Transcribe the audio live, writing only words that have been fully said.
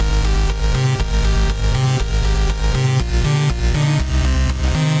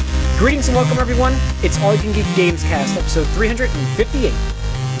Greetings and welcome, everyone. It's All You Can Geek Gamescast, episode 358.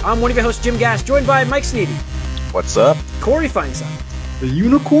 I'm one of your hosts, Jim Gass, joined by Mike Sneedy. What's up? Corey Feinside. The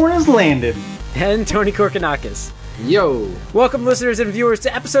unicorn has landed. And Tony Korkanakis. Yo. Welcome, listeners and viewers,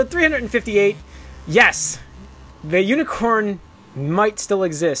 to episode 358. Yes, the unicorn might still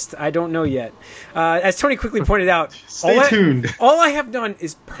exist. I don't know yet. As Tony quickly pointed out, Stay tuned. All I have done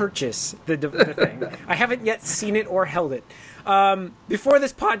is purchase the thing. I haven't yet seen it or held it. Before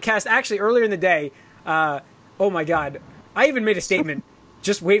this podcast, actually earlier in the day, oh my god, I even made a statement,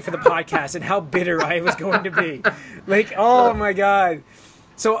 just wait for the podcast, and how bitter I was going to be. Like, oh my god.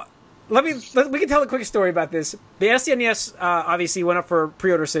 So we can tell a quick story about this. The SNES obviously went up for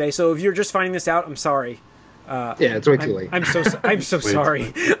pre-orders today, so if you're just finding this out, I'm sorry. Yeah, it's way too late. I'm so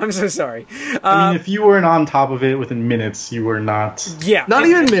sorry. I'm so sorry. I mean, if you weren't on top of it within minutes, you were not. Yeah. Not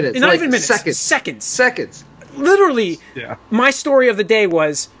even minutes. Not like even minutes. Seconds. Literally, Yeah. My story of the day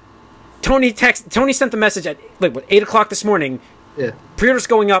was Tony sent the message at 8 o'clock this morning. Yeah. Pre-orders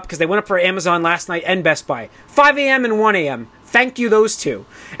going up because they went up for Amazon last night and Best Buy. 5 a.m. and 1 a.m. Thank you, those two.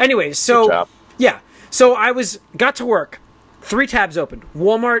 Anyways, so Good job. yeah, so I got to work. 3 tabs opened: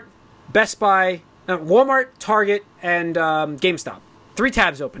 Walmart, Best Buy, Walmart, Target, and GameStop. 3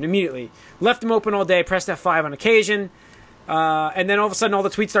 tabs open immediately. Left them open all day. Pressed F5 on occasion, and then all of a sudden, all the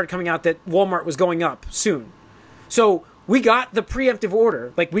tweets started coming out that Walmart was going up soon. So we got the preemptive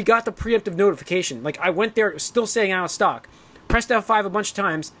order. Like, we got the preemptive notification. Like, I went there, it was still saying out of stock. Pressed F5 a bunch of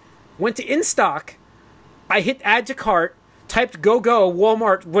times. Went to in stock. I hit add to cart. Typed go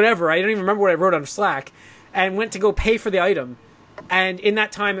Walmart, whatever. I don't even remember what I wrote on Slack. And went to go pay for the item. And in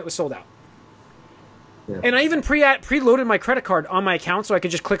that time, it was sold out. Yeah. And I even preloaded my credit card on my account so I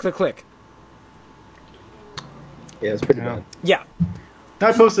could just click. Yeah, it's pretty bad. Yeah.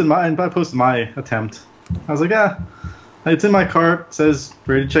 I posted my attempt. I was like, it's in my cart. It says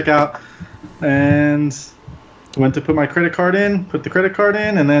ready to check out, and went to put my credit card in. Put the credit card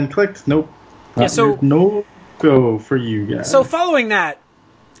in, and then clicked. Nope. Yeah. So no go for you guys. So following that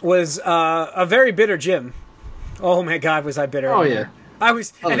was a very bitter Jim. Oh my God, was I bitter? Oh yeah. I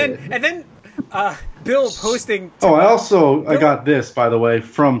was, and then Bill posting. I got this, by the way,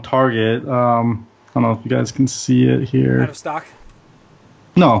 from Target. I don't know if you guys can see it here. Out of stock?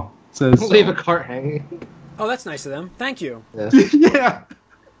 No. It says leave a cart hanging. Oh, that's nice of them. Thank you. Yeah. Yeah.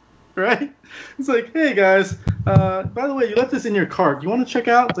 Right? It's like, hey guys, by the way, you left this in your cart. You want to check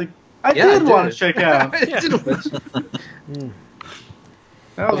out? It's like, I did want to check out. Yeah.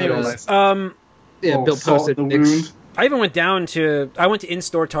 That was real nice. Yeah, Bill posted Nick's. I even went to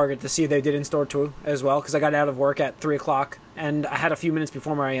in-store Target to see if they did in-store too as well, because I got out of work at 3 o'clock, and I had a few minutes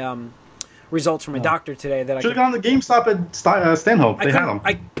before my results from my doctor today that I should have gone to GameStop at Stanhope. They had them.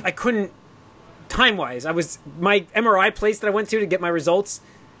 I couldn't, time-wise. My MRI place that I went to get my results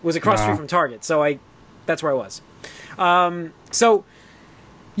was across the street from Target, so that's where I was. So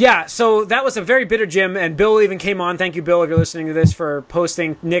that was a very bitter Jim, and Bill even came on. Thank you, Bill, if you're listening to this, for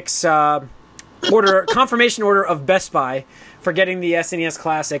posting Nick's confirmation order of Best Buy for getting the SNES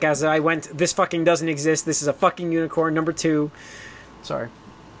Classic. As I went, this fucking doesn't exist. This is a fucking unicorn, number 2. Sorry.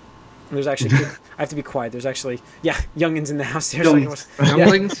 There's actually, I have to be quiet. There's actually, youngins in the house here. Younglings.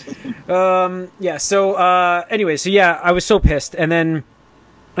 Anyway, I was so pissed. And then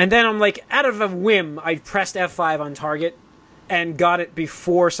I'm like, out of a whim, I pressed F5 on Target and got it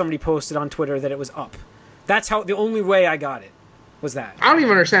before somebody posted on Twitter that it was up. That's the only way I got it was that. I don't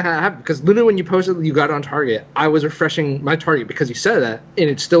even understand how that happened, because literally when you posted you got it on Target, I was refreshing my Target because you said that, and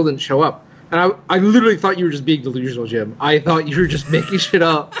it still didn't show up. And I literally thought you were just being delusional, Jim. I thought you were just making shit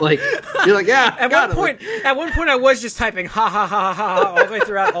up. Like, you're like, yeah. At one point, I was just typing ha ha ha ha ha all the way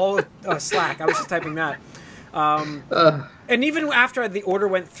throughout all Slack. I was just typing that. And even after the order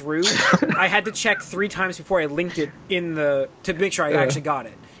went through, I had to check 3 times before I linked it to make sure I actually got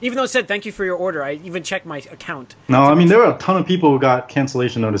it. Even though it said thank you for your order, I even checked my account. No, I mean there were a ton of people who got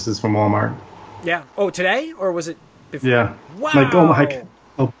cancellation notices from Walmart. Yeah. Oh, today, or was it before? Yeah. Wow. Like, oh my.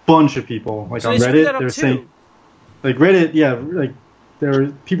 A bunch of people, like, so on Reddit, they were saying, like, Reddit,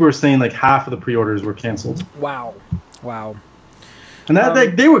 people were saying like half of the pre-orders were canceled. Wow. And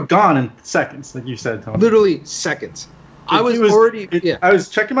that they were gone in seconds, like you said, Tony. Literally seconds. I was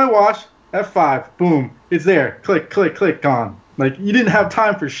checking my watch, F5, boom, it's there, click, gone. Like, you didn't have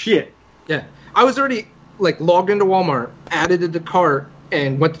time for shit. Yeah, I was already logged into Walmart, added it to cart,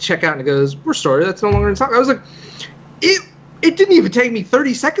 and went to check out, and it goes, we're sorry, that's no longer in stock. I was like, It didn't even take me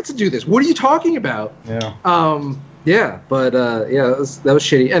 30 seconds to do this. What are you talking about? Yeah. That was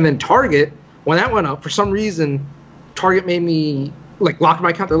shitty. And then Target, when that went up, for some reason, Target made me lock my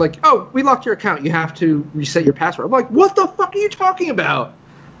account. They're like, "Oh, we locked your account. You have to reset your password." I'm like, "What the fuck are you talking about?"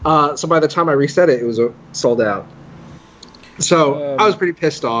 So by the time I reset it, it was sold out. So I was pretty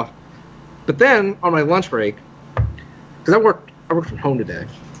pissed off. But then on my lunch break, because I worked from home today,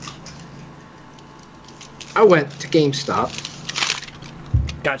 I went to GameStop.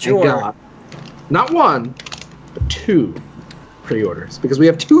 Got your order. Got not one, but 2 pre-orders because we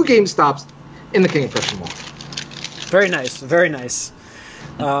have 2 GameStops in the King of Prussia Mall. Very nice, very nice.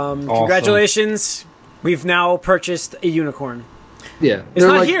 Congratulations. We've now purchased a unicorn. Yeah. It's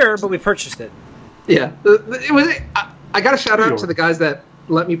not here, but we purchased it. Yeah. It was. I got a shout out to the guys that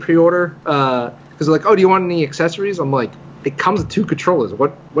let me pre-order because they're like, "Oh, do you want any accessories?" I'm like, "It comes with 2 controllers.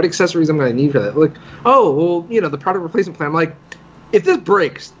 What accessories am I going to need for that?" Like, "Oh, well, the product replacement plan." I'm like, if this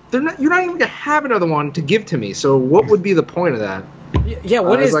breaks, you're not even going to have another one to give to me. So what would be the point of that? Yeah,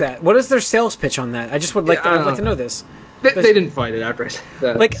 what is that? What is their sales pitch on that? I just would like I'd like to know this. They didn't fight it after I said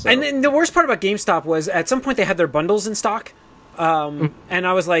that. And then the worst part about GameStop was at some point they had their bundles in stock, and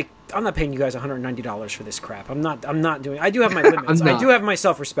I was like, I'm not paying you guys $190 for this crap. I'm not doing. I do have my limits. I do have my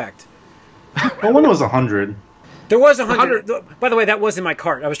self-respect. Well, one was 100. There was 100. By the way, that was in my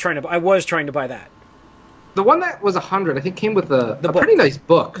cart. I was trying to buy that. The one that was 100, I think, came with a pretty nice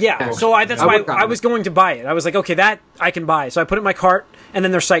book. Yeah, actually. So that's why I was going to buy it. I was like, okay, that I can buy. So I put it in my cart, and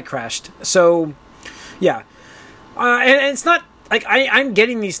then their site crashed. So, yeah. And it's not like I'm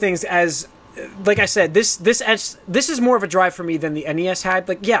getting these things as, like I said, this is more of a drive for me than the NES had.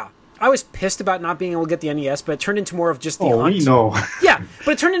 Like, yeah, I was pissed about not being able to get the NES, but it turned into more of just the hunt. We know. Yeah,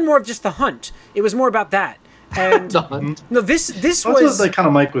 but it turned into more of just the hunt. It was more about that. And the hunt. No, this That's was what kind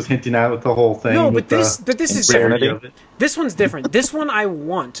of Mike was hinting at with the whole thing. No, but this is different. This one's different. This one I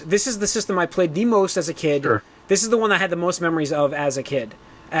want. This is the system I played the most as a kid. Sure. This is the one I had the most memories of as a kid.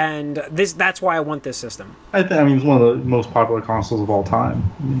 And that's why I want this system. I mean, it's one of the most popular consoles of all time.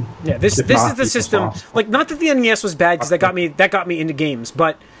 Yeah, this is the system. Like, not that the NES was bad because that got me into games,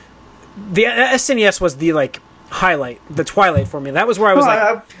 but the SNES was the highlight, the twilight for me. That was where I was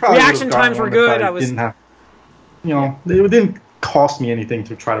reaction times were good. It didn't cost me anything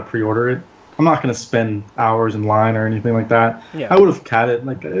to try to pre-order it. I'm not going to spend hours in line or anything like that. Yeah. I would have had it.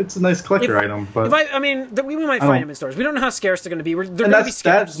 It's a nice collector item, but we might find them in stores. We don't know how scarce they're going to be. They're going to be scarce.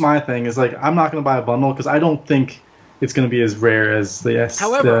 That's my thing. Is I'm not going to buy a bundle because I don't think it's going to be as rare as the S.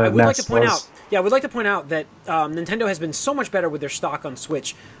 However, I would like to point out. Yeah, I would like to point out that Nintendo has been so much better with their stock on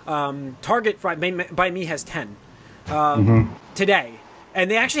Switch. Target by me has 10 today, and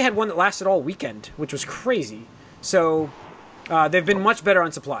they actually had one that lasted all weekend, which was crazy. So. They've been much better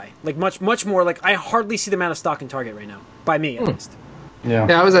on supply. Much more. I hardly see them out of stock in Target right now. By me, at least.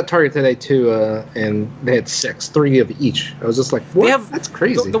 Yeah, I was at Target today, too, and they had 3 of each. I was just like, what? That's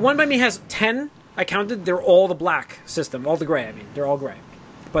crazy. The one by me has 10. I counted. They're all the black system. All the gray, I mean. They're all gray.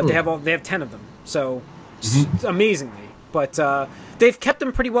 But they have 10 of them. So, amazingly. But they've kept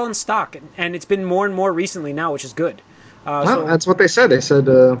them pretty well in stock. And it's been more and more recently now, which is good. That's what they said. They said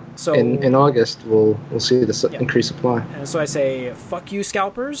in August we'll see this increased supply. And so I say, fuck you,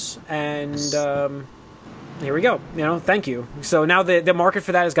 scalpers, and here we go. Thank you. So now the market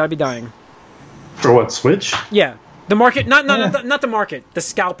for that has got to be dying. For what, Switch? Yeah, the market, not the market, the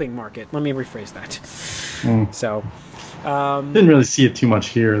scalping market. Let me rephrase that. So, didn't really see it too much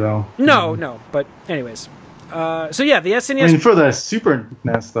here though. No, but anyways, so yeah, the SNES. I mean, for the Super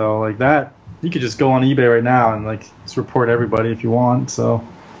NES though, like that. You could just go on eBay right now and just report everybody if you want. So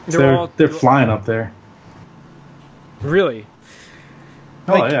they're flying up there. Really?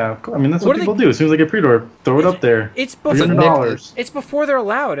 Oh yeah, I mean that's what people do. As soon as they get pre-order, throw it up there. It's $300. It's before they're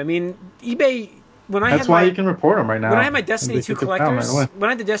allowed. I mean, eBay. That's why you can report them right now. When I had my Destiny 2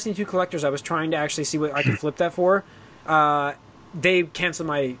 collectors, I was trying to actually see what I could flip that for. They canceled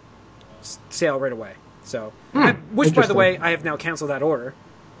my sale right away. So, which by the way, I have now canceled that order.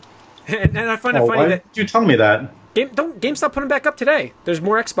 And I find it funny why that did you tell me that? GameStop put them back up today. There's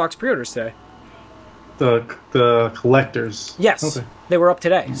more Xbox pre-orders today. The collectors. Yes, they were up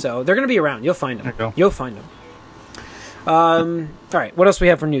today, so they're going to be around. You'll find them. There you go. You'll find them. All right, what else do we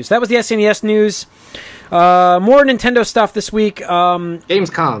have for news? That was the SNES news. More Nintendo stuff this week.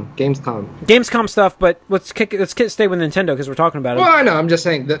 Gamescom stuff, but let's stay with Nintendo because we're talking about it. Well, I know. I'm just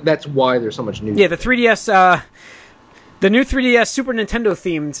saying that's why there's so much news. Yeah, the 3DS, the new 3DS Super Nintendo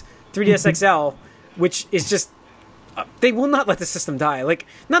themed 3DS XL, which is just they will not let the system die.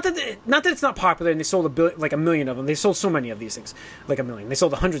 Not that it's not popular, and they sold a million of them. They sold so many of these things, like a million. They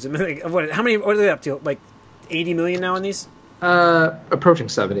sold hundreds of millions. How many? What are they up to? 80 million now on these? Approaching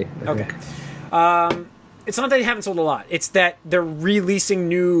 70. I think. It's not that they haven't sold a lot. It's that they're releasing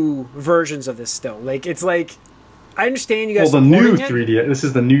new versions of this still. I understand you guys. Well, the new 3DS. This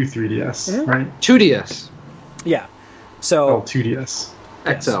is the new 3DS, right? 2DS. Yeah. So 2DS.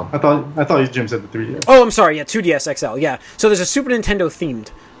 Yes. XL. I thought Jim said the 3DS. Oh, I'm sorry. Yeah, 2DS XL. Yeah. So there's a Super Nintendo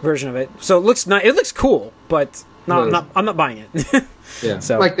themed version of it. So it looks nice. It looks cool, but I'm not buying it. Yeah.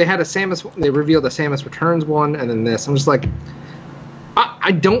 So Like they had they revealed a Samus Returns one, and then this. I'm just like,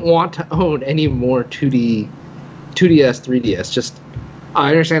 I don't want to own any more 2DS, 3DS. Just, I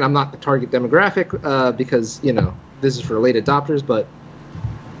understand I'm not the target demographic because this is for late adopters, but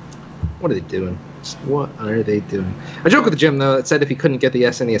what are they doing? What are they doing? I joke with Jim though. It said if he couldn't get the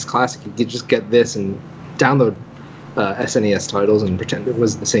SNES Classic, he could just get this and download SNES titles and pretend it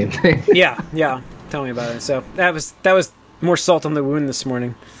was the same thing. yeah. Tell me about it. So that was more salt on the wound this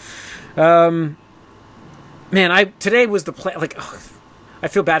morning. Man, today was the plan. Like, I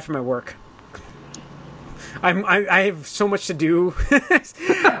feel bad for my work. I have so much to do.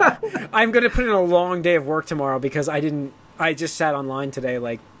 I'm gonna put in a long day of work tomorrow because I just sat online today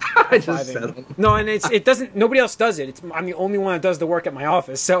like. I just said no, and it doesn't. Nobody else does it. I'm the only one that does the work at my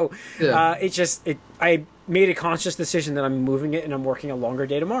office. So yeah. I made a conscious decision that I'm moving it and I'm working a longer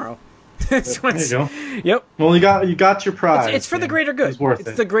day tomorrow. So there you go. Yep. Well, you got your prize. It's for the greater good. It's worth it.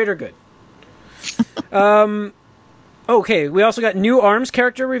 It's the greater good. Okay, we also got new ARMS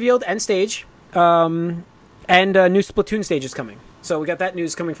character revealed and stage, and new Splatoon stage is coming. So we got that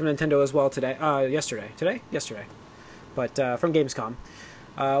news coming from Nintendo as well today. Yesterday, but from Gamescom,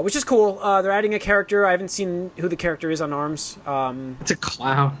 which is cool. They're adding a character. I haven't seen who the character is on ARMS. It's a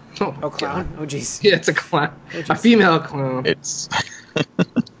clown. Oh, clown. God. Oh, jeez. Yeah, it's a clown. A female clown. It's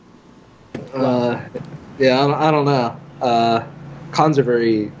yeah, I don't know. Cons are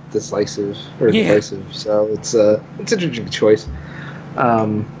very divisive, so it's an interesting choice.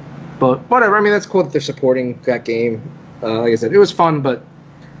 But whatever. I mean, that's cool that they're supporting that game. Like I said, it was fun, but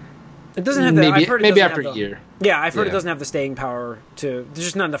it doesn't have the. Maybe after a year. Yeah, I've heard it doesn't have the staying power to. There's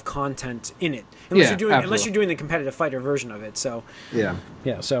just not enough content in it unless you're doing the competitive fighter version of it. So yeah.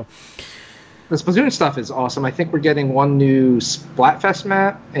 So the Splatoon stuff is awesome. I think we're getting one new Splatfest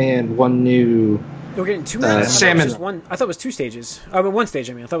map and one new. We're getting two maps. Salmon. I thought it was two stages. One stage.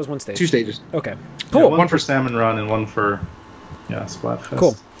 I thought it was one stage. Two stages. Okay. Cool. Yeah, one for Salmon Run and one for Splatfest.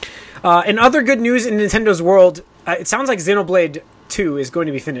 Cool. And other good news in Nintendo's world, it sounds like Xenoblade 2 is going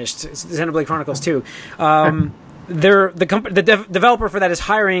to be finished. It's Xenoblade Chronicles 2. The developer for that is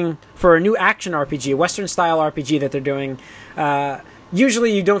hiring for a new action RPG, a Western-style RPG that they're doing.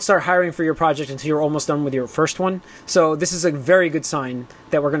 Usually you don't start hiring for your project until you're almost done with your first one. So this is a very good sign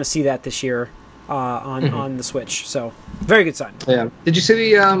that we're going to see that this year on the Switch. So very good sign. Yeah. Did you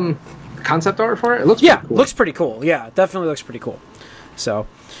see the concept art for it? It looks pretty cool. Looks pretty cool. Yeah, definitely looks pretty cool. So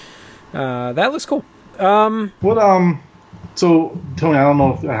that looks cool. So Tony, I don't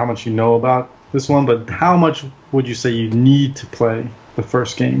know how much you know about this one, but how much would you say you need to play the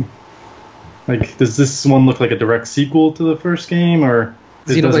first game? Like, does this one look like a direct sequel to the first game, or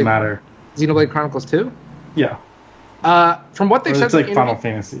it doesn't matter? Xenoblade Chronicles 2? Yeah. From what they've said, it's like Final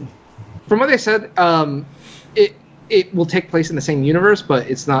Fantasy. From what they said, it will take place in the same universe, but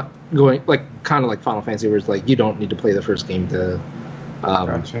it's not going kind of like Final Fantasy, where it's like you don't need to play the first game to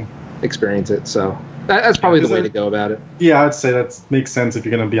experience it. So that's probably the way to go about it. Yeah, I'd say that makes sense if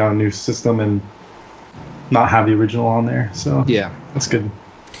you're going to be on a new system and not have the original on there. So yeah, that's good.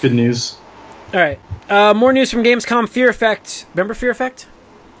 Good news. All right. More news from Gamescom. Fear Effect. Remember Fear Effect?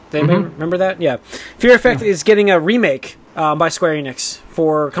 Remember that? Yeah. Fear Effect is getting a remake by Square Enix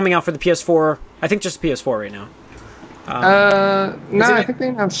for coming out for the PS4. I think just PS4 right now. No, I think they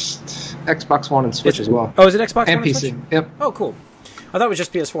announced Xbox One and Switch as well. Oh, is it Xbox One and PC? Switch? Yep. Oh, cool. I thought it was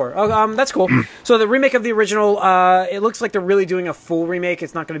just PS4. Oh, that's cool. So the remake of the original, it looks like they're really doing a full remake.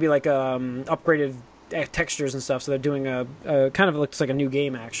 It's not going to be like upgraded textures and stuff. So they're doing a kind of looks like a new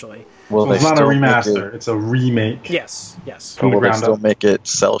game actually. Well, so it's not a remaster; it's a remake. Yes. But will they still make it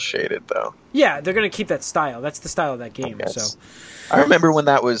cell shaded though? Yeah, they're going to keep that style. That's the style of that game. So I remember when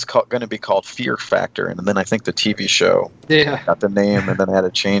that was going to be called Fear Factor, and then I think the TV show got the name, and then had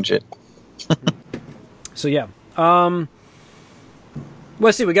to change it. So yeah.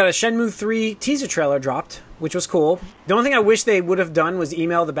 Let's see, we got a Shenmue 3 teaser trailer dropped, which was cool. The only thing I wish they would have done was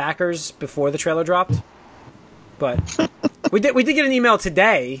email the backers before the trailer dropped. But we did get an email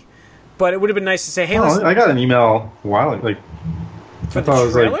today, but it would have been nice to say, hey, listen. I got an email a while ago. For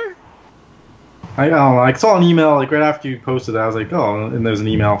the trailer? I don't know. I saw an email right after you posted that. I was like, oh, and there's an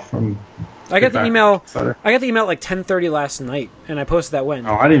email from. I got the email at 10:30 last night, and I posted that when.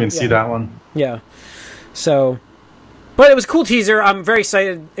 Oh, I didn't even see that one. Yeah. So. But it was a cool teaser. I'm very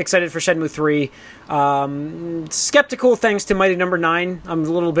excited for Shenmue 3. Skeptical thanks to Mighty Number 9. I'm a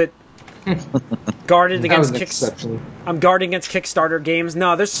little bit guarded against I'm guarded against Kickstarter games.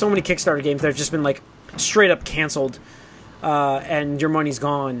 No, there's so many Kickstarter games that have just been straight up canceled and your money's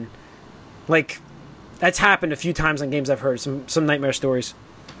gone. Like, that's happened a few times on games I've heard. Some nightmare stories.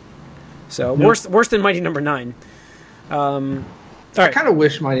 So worse than Mighty Number 9. I kind of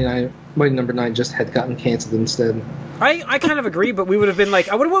wish Mighty Number 9 just had gotten canceled instead. I kind of agree, but we would have been like,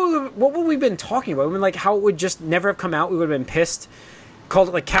 what would we have been talking about? We've been like, how it would just never have come out. We would have been pissed. Called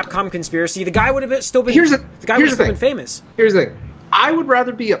it like Capcom conspiracy. The guy would have still been. The guy would have still been famous. Here's the thing. I would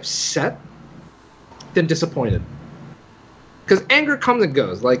rather be upset than disappointed. Because anger comes and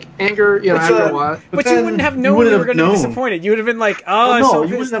goes. Like, anger, after a while. But you wouldn't have known you were going to be disappointed. You would have been like, no,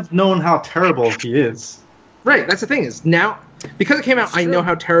 you wouldn't have known how terrible he is. Right, that's the thing is, now, because it came out, I know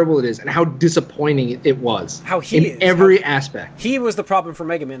how terrible it is and how disappointing it was. How he is. In every aspect. He was the problem for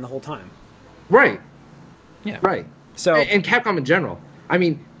Mega Man the whole time. Right. Yeah. Right. So, and Capcom in general. I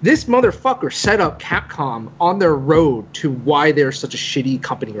mean, this motherfucker set up Capcom on their road to why they're such a shitty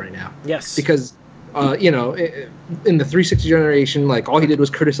company right now. Yes. Because, in the 360 generation, like, all he did was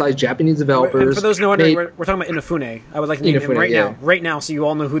criticize Japanese developers. And for those wondering, we're talking about Inafune. I would like to name him right now, so you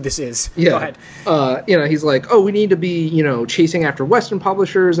all know who this is. Yeah. Go ahead. He's like, we need to be, chasing after Western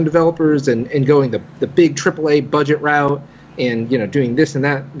publishers and developers and going the big AAA budget route. And doing this and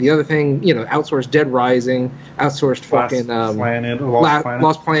that, the other thing, outsourced Dead Rising, outsourced fucking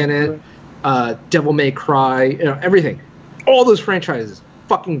Lost Planet, Devil May Cry, everything. All those franchises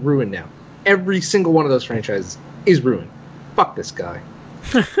fucking ruined now. Every single one of those franchises is ruined. Fuck this guy.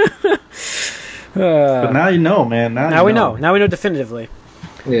 But now you know, man. Now we know. Now we know definitively.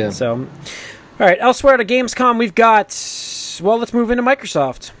 Yeah. So, all right. Elsewhere at Gamescom, we've got. Well, let's move into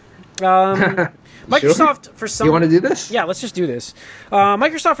Microsoft. Microsoft, for some... You want to do this? Yeah, let's just do this.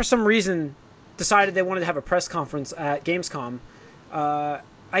 Microsoft, for some reason, decided they wanted to have a press conference at Gamescom.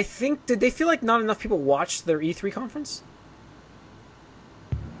 I think, did they feel like not enough people watched their E3 conference?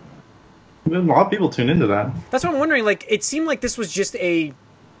 A lot of people tune into that. That's what I'm wondering. Like, it seemed like this was just a...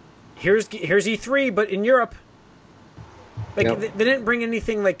 Here's E3, but in Europe. Like, they didn't bring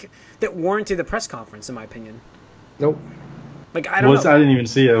anything, like, that warranted the press conference, in my opinion. Nope. Like, I don't know. I didn't even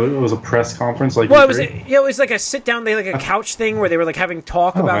see it. It was a press conference. Like, well, it was like a sit down. They like a couch thing where they were like having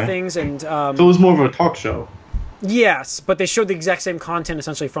talk about things, and so it was more of a talk show. Yes, but they showed the exact same content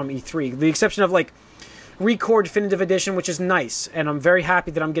essentially from E3, the exception of like Record Definitive Edition, which is nice, and I'm very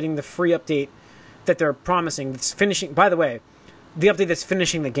happy that I'm getting the free update that they're promising. It's finishing. By the way, the update that's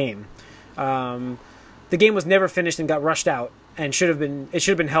finishing the game. The game was never finished and got rushed out, and should have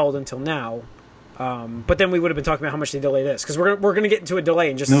been held until now. But then we would have been talking about how much they delay this, because we're gonna get into a delay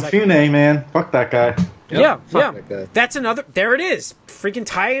in just a second. Inafune, man, fuck that guy. Fuck that guy. That's another. There it is, freaking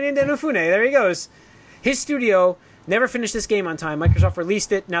tying into Inafune. There he goes. His studio never finished this game on time. Microsoft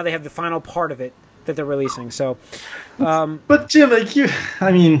released it. Now they have the final part of it that they're releasing. So, but Jim,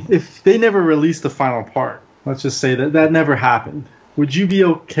 if they never released the final part, let's just say that never happened. Would you be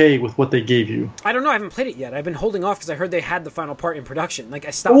okay with what they gave you? I don't know. I haven't played it yet. I've been holding off because I heard they had the final part in production. Like,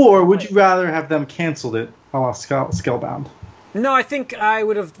 I stopped. Or would you rather have them canceled it, a la Scalebound? No, I think I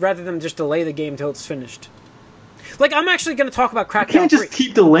would have rather them just delay the game till it's finished. Like, I'm actually going to talk about Crackdown 3. You can't just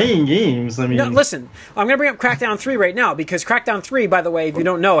keep delaying games. I mean, no, listen. I'm going to bring up Crackdown 3 right now because Crackdown 3, by the way, if you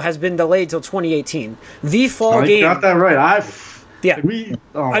don't know, has been delayed till 2018. The fall game. You got that right.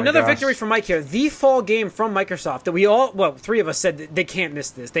 Another victory for Mike here. The fall game from Microsoft that three of us said that they can't miss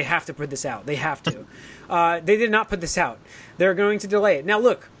this. They have to put this out. They have to. They did not put this out. They're going to delay it. Now,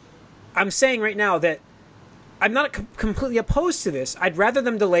 look, I'm saying right now that I'm not completely opposed to this. I'd rather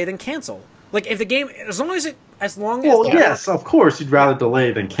them delay than cancel. Like, if the game, yes, of course, you'd rather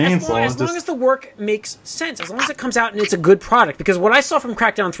delay than cancel. As long as the work makes sense, as long as it comes out and it's a good product. Because what I saw from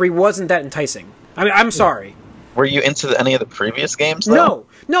Crackdown 3 wasn't that enticing. I mean, I'm sorry. Were you into any of the previous games, though?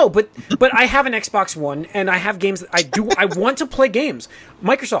 No, but I have an Xbox One, and I have games that I want to play games.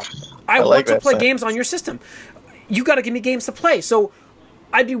 Microsoft, I want to play games on your system. You got to give me games to play. So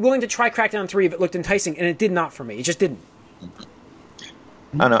I'd be willing to try Crackdown 3 if it looked enticing, and it did not for me. It just didn't.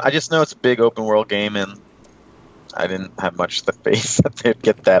 I don't know. I just know it's a big open world game, and I didn't have much the faith that they'd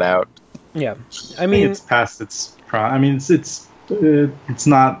get that out. Yeah, I mean, it's past its prime. I mean, it's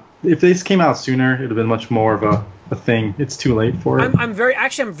not. If this came out sooner, it'd have been much more of a thing. It's too late for it. I'm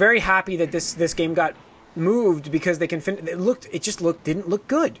very happy that this game got moved because they can. It just didn't look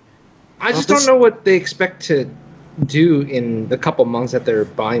good. I just don't know what they expect to do in the couple months that they're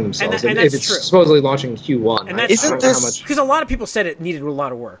buying themselves. And if it's true. Supposedly launching Q1. And that's because a lot of people said it needed a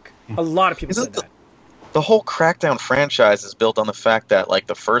lot of work. A lot of people said that. The whole Crackdown franchise is built on the fact that, like,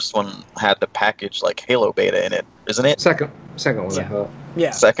 the first one had the package, like, Halo beta in it, isn't it? Second one, I thought.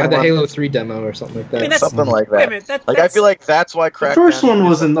 Yeah. second the one, Halo 3 demo or something like that. I mean, that's- something like Wait a that. minute, I that's- feel like that's why Crackdown. The first one is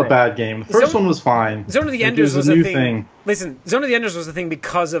wasn't a thing. bad game. The first Zone- one was fine. Zone of the Like, it Enders was a a new thing. Listen, Zone of the Enders was a thing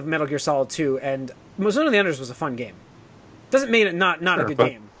because of Metal Gear Solid 2, and Zone of the Enders was a fun game. Doesn't mean it not a Sure, good but-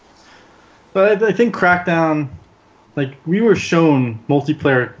 game. But I think Crackdown, like, we were shown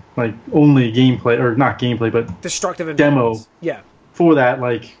multiplayer, like, only gameplay, or not gameplay, but Destructive demo. environments. Yeah. for that,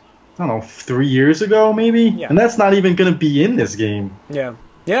 like, I don't know, 3 years ago, maybe? Yeah. And that's not even going to be in this game. Yeah.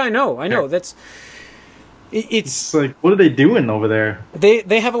 Yeah, I know. Yeah. That's... It's... It's like, what are they doing over there?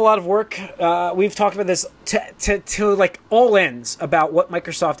 They have a lot of work. We've talked about this to like all ends about what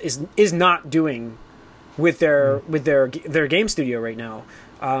Microsoft is not doing with their game studio right now.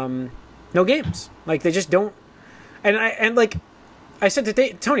 No games. Like they just don't. And like I said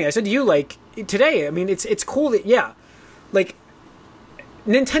to Tony, I said to you like today. I mean, it's cool that like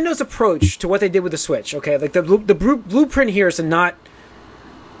Nintendo's approach to what they did with the Switch. Okay, like the blueprint here is to not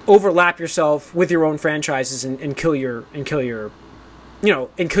overlap yourself with your own franchises and kill your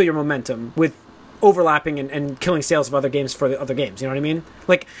momentum with overlapping and killing sales of other games for the other games. You know what I mean?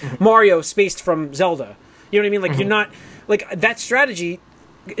 Like Mario spaced from Zelda. You know what I mean? Like you're not like that strategy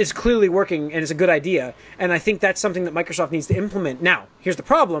is clearly working and is a good idea. And I think that's something that Microsoft needs to implement. Now, here's the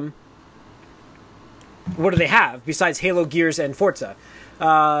problem. What do they have besides Halo, Gears, and Forza?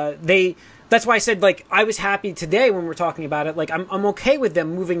 That's why I said, like, I was happy today when we're talking about it. Like, I'm okay with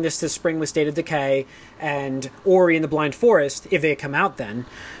them moving this to spring with State of Decay and Ori and the Blind Forest, if they come out then.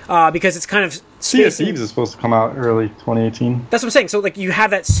 Because it's kind of... Sea of Thieves is supposed to come out early 2018. That's what I'm saying. So, like, you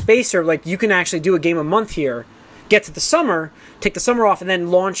have that spacer, like, you can actually do a game a month here, get to the summer, take the summer off, and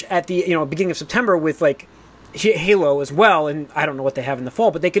then launch at the, beginning of September with, like, Halo as well. And I don't know what they have in the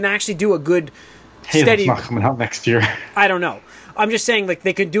fall, but they can actually do a good... Halo's not coming out next year. I don't know. I'm just saying, like,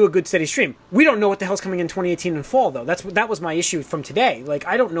 they could do a good steady stream. We don't know what the hell's coming in 2018 in fall, though. That was my issue from today. Like,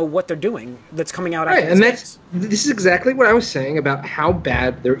 I don't know what they're doing that's coming out after Right, and this. this is exactly what I was saying about how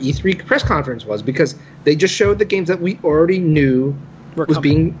bad their E3 press conference was, because they just showed the games that we already knew was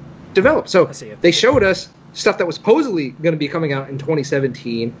being developed. So they showed us stuff that was supposedly going to be coming out in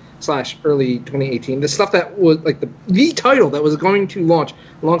 2017/early 2018. The stuff that was like the title that was going to launch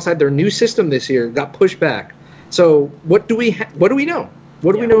alongside their new system this year got pushed back. So what do we know?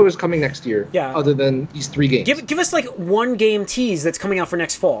 What do we know is coming next year? Yeah. Other than these 3 games. Give us like one game tease that's coming out for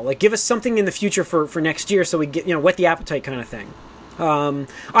next fall. Like give us something in the future for next year so we get whet the appetite kind of thing. I'm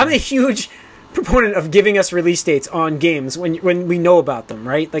a huge proponent of giving us release dates on games when we know about them,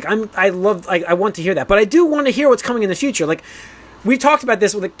 right? Like I want to hear that, but I do want to hear what's coming in the future. Like we talked about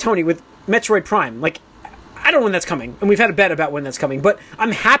this with Tony with Metroid Prime. Like I don't know when that's coming, and we've had a bet about when that's coming, but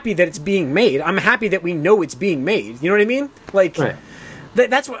I'm happy that it's being made. I'm happy that we know it's being made. You know what I mean? Like right.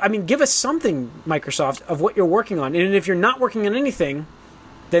 That's what I mean. Give us something, Microsoft, of what you're working on, and if you're not working on anything,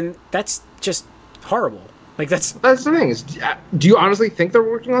 then that's just horrible. Like that's the thing. Do you honestly think they're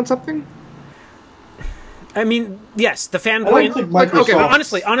working on something? I mean, yes, the fanboy. I don't think Microsoft okay,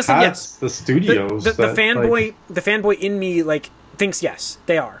 honestly, has yes. the studios. The fanboy in me like thinks yes,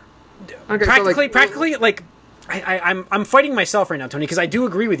 they are. Okay, Practically, like I'm fighting myself right now, Tony, because I do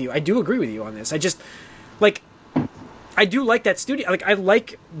agree with you. I do agree with you on this. I just like. I do like that studio. Like I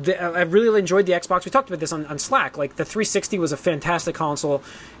really enjoyed the Xbox. We talked about this on Slack. Like the 360 was a fantastic console.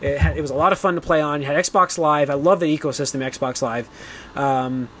 It was a lot of fun to play on. You had Xbox Live. I love the ecosystem Xbox Live.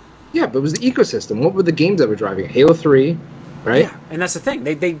 Yeah, but it was the ecosystem. What were the games that were driving it? Halo 3, right? Yeah, and that's the thing.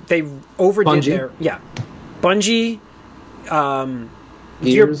 They overdid Bungie,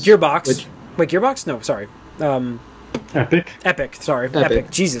 Gearbox. Wait, Gearbox? No, sorry. Epic. Sorry. Epic.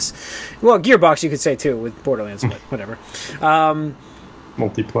 Jesus. Well, Gearbox you could say too with Borderlands, but whatever.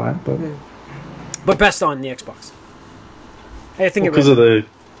 Multiplat, but best on the Xbox. I think because of the.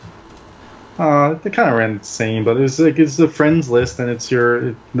 They kind of ran the same, but it's the friends list and it's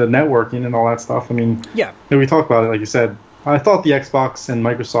the networking and all that stuff. I mean, yeah. We talked about it, like you said. I thought the Xbox and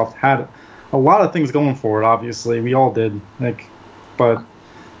Microsoft had a lot of things going for it. Obviously, we all did. But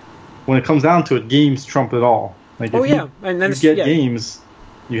when it comes down to it, games trump it all. Like, and then you get games,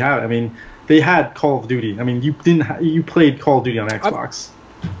 you have it. I mean, they had Call of Duty. I mean, you played Call of Duty on Xbox.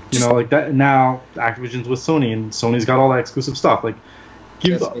 Like that. Now Activision's with Sony, and Sony's got all that exclusive stuff. Like,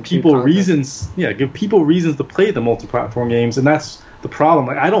 give people reasons. Yeah, give people reasons to play the multi-platform games, and that's the problem.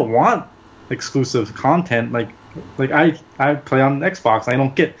 Like, I don't want exclusive content. Like I play on Xbox. I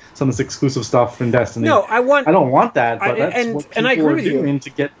don't get some of this exclusive stuff in Destiny. No, I don't want that. But that's what people I agree are with doing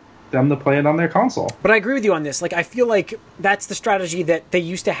to get them to play it on their console. But I agree with you on this. Like, I feel like that's the strategy that they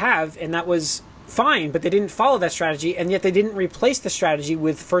used to have, and that was fine, but they didn't follow that strategy, and yet they didn't replace the strategy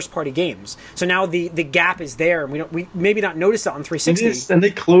with first-party games. So now the gap is there, and we maybe not notice it on 360. And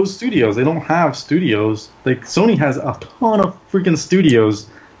they close studios. They don't have studios. Like Sony has a ton of freaking studios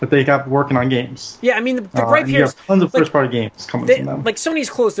that they got working on games. Yeah, I mean the gripe here you is have tons of first-party games coming from them. Like Sony's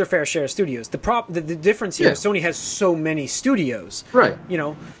closed their fair share of studios. The difference here is Sony has so many studios. Right. You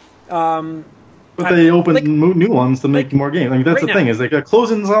know. But they open new ones to make more games. I mean, that's the thing, is they got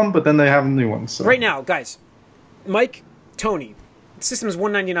closing some, but then they have new ones. So. Right now, guys, Mike, Tony, the system is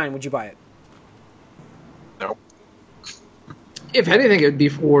 $199. Would you buy it? Nope. If anything, it would be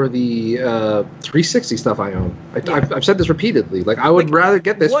for the 360 stuff I own. I've said this repeatedly. Like, I would rather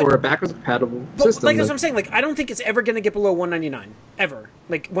get this for a backwards compatible system. Like, that's what I'm saying. Like, I don't think it's ever going to get below $199 ever.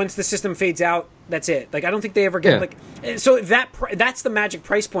 Like, once the system fades out, that's it. Like, I don't think they ever get like. So that's the magic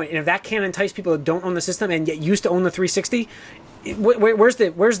price point. And if that can't entice people that don't own the system and yet used to own the 360, where's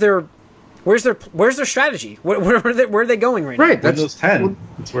their strategy? Where are they going right now? Right, Windows 10.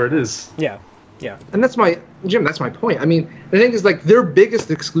 That's where it is. Yeah. Yeah, and that's my point. I mean, the thing is, like, their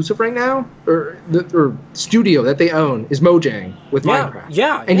biggest exclusive right now, or studio that they own, is Mojang with Minecraft.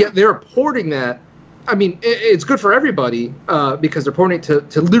 Yeah, and yet they're porting that. I mean, it's good for everybody because they're porting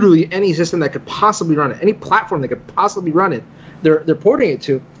it to literally any system that could possibly run it, any platform that could possibly run it. They're porting it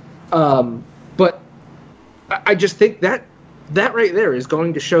to. But I just think that right there is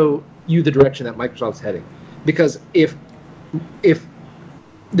going to show you the direction that Microsoft's heading, because if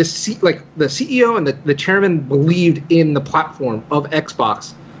the CEO and the chairman believed in the platform of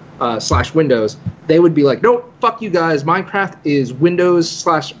Xbox / Windows, they would be like, nope, fuck you guys. Minecraft is Windows /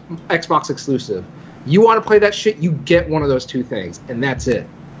 Xbox exclusive. You want to play that shit, you get one of those two things, and that's it.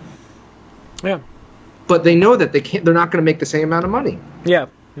 Yeah. But they know that they're not going to make the same amount of money. Yeah.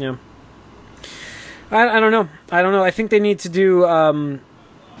 Yeah. I don't know. I think they need to do.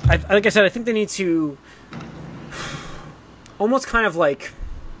 Like I said, I think they need to almost kind of like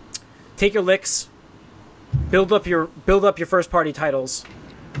take your licks, build up your first party titles.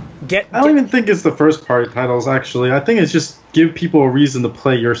 I don't even think it's the first party titles, actually. I think it's just give people a reason to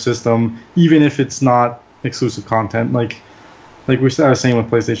play your system, even if it's not exclusive content. Like I was saying with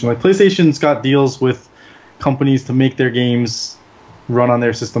PlayStation. Like, PlayStation's got deals with companies to make their games run on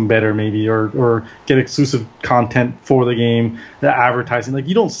their system better, maybe, or get exclusive content for the game. The advertising, like,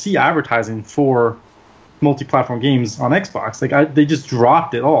 you don't see advertising for multi-platform games on Xbox. Like, they just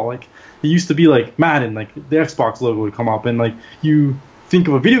dropped it all. Like, it used to be like Madden, like the Xbox logo would come up, and like you think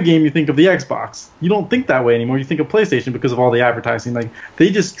of a video game, you think of the Xbox. You don't think that way anymore. You think of PlayStation because of all the advertising. Like,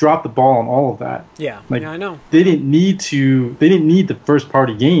 they just dropped the ball on all of that. Yeah, like, I know. They didn't need the first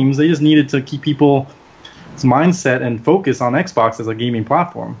party games. They just needed to keep people's mindset and focus on Xbox as a gaming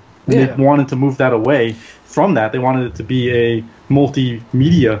platform. And they wanted to move that away from that. They wanted it to be a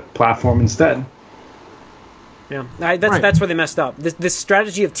multimedia platform instead. Yeah, that's where they messed up. This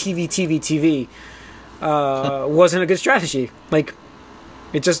strategy of TV wasn't a good strategy. Like,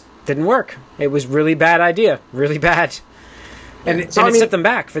 it just didn't work. It was really bad idea, really bad, and it set them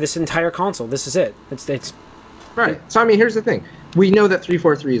back for this entire console. This is it. It's right. So I mean, here's the thing: we know that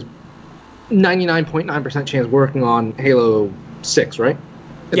 343 is 99.9% chance working on Halo 6, right?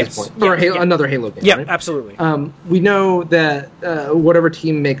 At this point, or another Halo game. Yeah, right? Absolutely. We know that whatever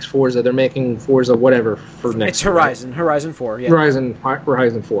team makes Forza, they're making Forza whatever for next. It's Horizon, right? Horizon 4. Yeah. Horizon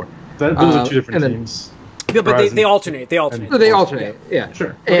 4. Those are two different teams. Yeah, but they alternate. They alternate. Yeah,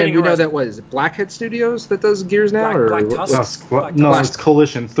 sure. And we know that is it Blackhead Studios that does Gears now, Black Tusk? No, it's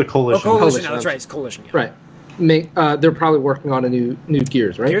Coalition. It's the Coalition. Oh, Coalition. No, that's right. It's Coalition. Yeah. Right. They're probably working on a new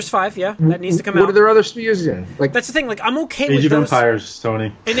Gears, right? Gears 5, yeah, that needs to come out. What are their other studios doing? Like, that's the thing. Like, I'm okay with Age of Empires,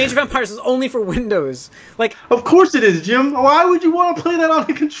 Tony. And Age of Empires is only for Windows. Like, of course it is, Jim. Why would you want to play that on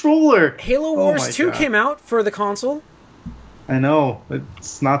a controller? Halo Wars 2 came out for the console. I know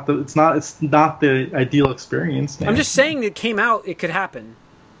it's not the ideal experience, man. I'm just saying it came out. It could happen.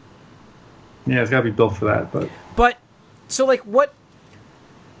 Yeah, it's got to be built for that, but so like what?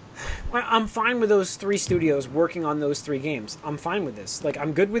 I'm fine with those three studios working on those three games. I'm fine with this. Like,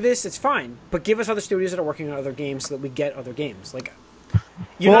 I'm good with this. It's fine. But give us other studios that are working on other games so that we get other games. Like,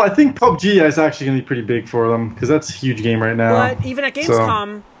 I think PUBG is actually going to be pretty big for them because that's a huge game right now. But even at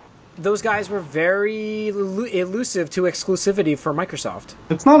Gamescom, those guys were very elusive to exclusivity for Microsoft.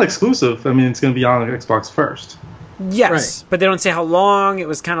 It's not exclusive. I mean, it's going to be on Xbox first. Yes, but they don't say how long. It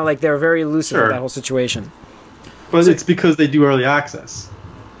was kind of like they were very elusive with that whole situation. But it's because they do early access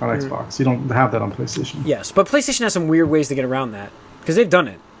on Xbox. You don't have that on PlayStation. Yes, but PlayStation has some weird ways to get around that because they've done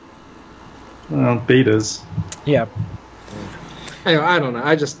it. Well, betas. Yeah. I don't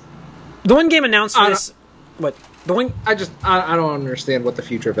know. The one game announced for this. What? The one, I don't understand what the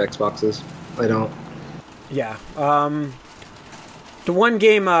future of Xbox is. I don't. yeah. The one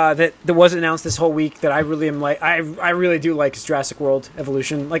game that wasn't announced this whole week that I really am like, I really do like is Jurassic World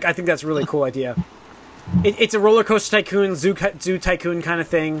Evolution. Like, I think that's a really cool idea. It's a roller coaster tycoon, zoo tycoon kind of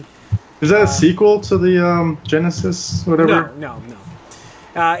thing. Is that a sequel to the Genesis, whatever? No.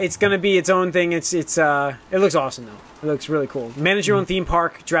 It's gonna be its own thing. It looks awesome though. It looks really cool. Manage your own theme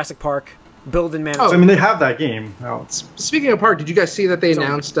park, Jurassic Park. Build and manage. I mean, they have that game out. Speaking of park, did you guys see that they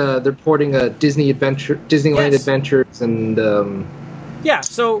announced they're porting Disneyland Adventures and yeah,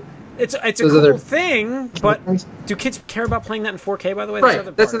 so it's a cool thing, but do kids care about playing that in 4K? By the way,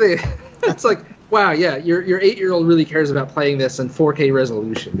 right? That's the thing. It's like, wow, yeah, your 8-year-old really cares about playing this in 4K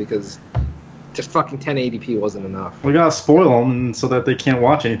resolution because just fucking 1080p wasn't enough. We gotta spoil them so that they can't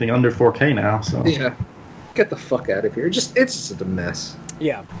watch anything under 4K now. So yeah, get the fuck out of here. It's just a mess.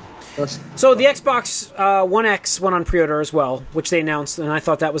 Yeah. So the Xbox One X went on pre-order as well, which they announced, and I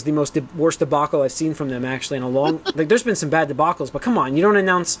thought that was the worst debacle I've seen from them actually in a long. Like, there's been some bad debacles, but come on, you don't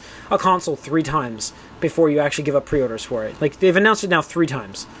announce a console 3 times before you actually give up pre-orders for it. Like, they've announced it now 3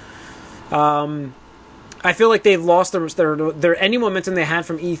 times. I feel like they've lost their any momentum they had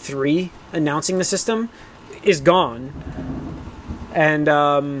from E3 announcing the system is gone,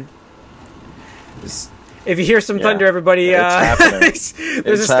 and if you hear some thunder, everybody, it's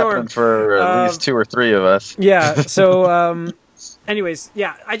there's a storm. Happening for at least 2 or 3 of us. Yeah. So, anyways,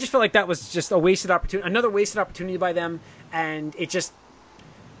 yeah, I just feel like that was just a wasted opportunity, another wasted opportunity by them, and it just,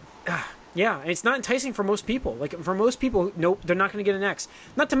 yeah, it's not enticing for most people. Like, for most people, nope, they're not going to get an X.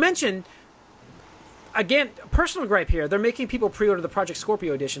 Not to mention, again, personal gripe here, they're making people pre-order the Project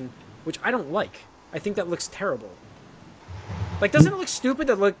Scorpio edition, which I don't like. I think that looks terrible. Like, doesn't it look stupid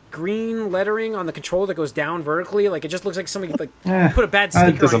to look green lettering on the controller that goes down vertically? Like, it just looks like somebody put a bad sticker.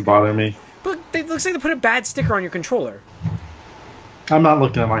 It doesn't bother me. But it looks like they put a bad sticker on your controller. I'm not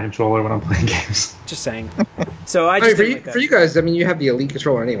looking at my controller when I'm playing games. Just saying. So I just didn't like that. For you guys, I mean, you have the Elite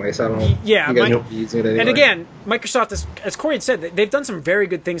controller anyway, so I don't know. Yeah, you guys will be using it anyway. And again, Microsoft, as Corey had said, they've done some very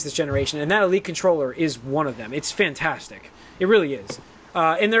good things this generation, and that Elite controller is one of them. It's fantastic. It really is.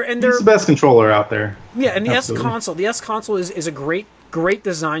 And they're it's the best controller out there. Yeah, and the Absolutely. S console is a great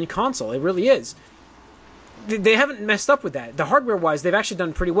design console. It really is. They haven't messed up with that. The hardware wise, they've actually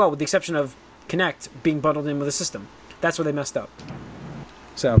done pretty well, with the exception of Kinect being bundled in with the system. That's where they messed up.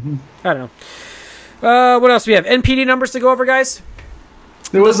 So I don't know. What else do we have? NPD numbers to go over, guys.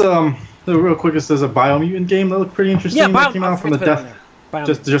 There was the real quickest. There's a Biomutant game that looked pretty interesting. Yeah, that came out from the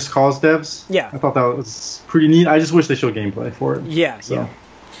Just Cause devs. Yeah, I thought that was pretty neat. I just wish they showed gameplay for it. Yeah, so. yeah.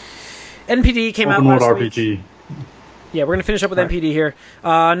 NPD came out last week. RPG. Yeah, we're gonna finish up with NPD here.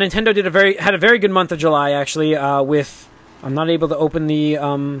 Nintendo had a very good month of July actually. With I'm not able to open the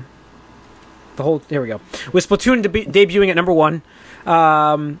whole. Here we go. With Splatoon debuting at number 1.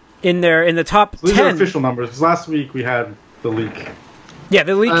 In the top 10. These are official numbers. Because last week we had the leak. Yeah,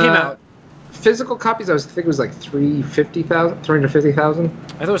 the leak came out. Physical copies, I think it was like 350,000.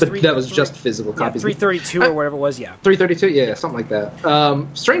 I thought it was that was just physical copies. 332 or whatever it was. Yeah, 332. Yeah, something like that.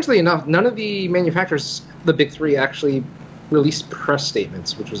 Strangely enough, none of the manufacturers, the big 3, actually released press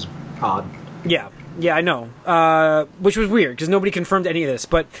statements, which was odd. Yeah, I know. Which was weird because nobody confirmed any of this.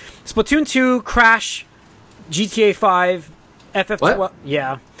 But Splatoon 2, Crash, GTA 5, FF12. What?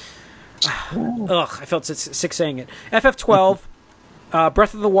 Yeah. Ugh, I felt sick saying it. FF12.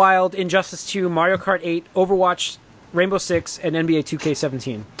 Breath of the Wild, Injustice 2, Mario Kart 8, Overwatch, Rainbow Six, and NBA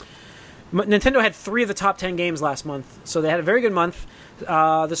 2K17. Nintendo had 3 of the top 10 games last month, so they had a very good month.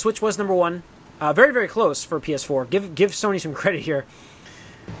 The Switch was number 1. Very, very close for PS4. Give Sony some credit here.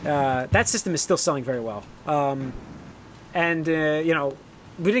 That system is still selling very well. And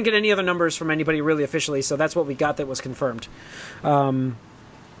we didn't get any other numbers from anybody really officially, so that's what we got that was confirmed.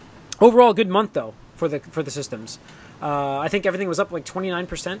 Overall, good month, though, for the systems. I think everything was up like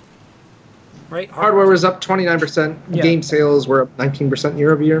 29%, right? Hardware was up 29%. Yeah. Game sales were up 19%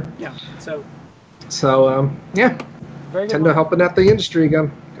 year over year. Yeah. So yeah. Very good. Nintendo helping out the industry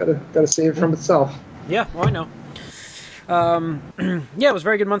again. Gotta save it from itself. Yeah. Well, I know. Yeah, it was a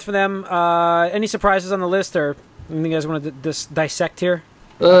very good month for them. Any surprises on the list, or anything you guys want to dissect here?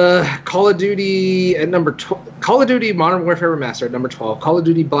 Call of Duty at number 12. Call of Duty Modern Warfare Remastered at number 12. Call of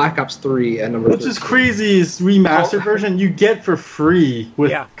Duty Black Ops 3 at number 13. Which is crazy is remastered version you get for free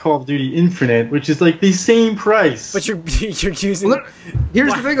with Call of Duty Infinite, which is like the same price. But you're using... Well,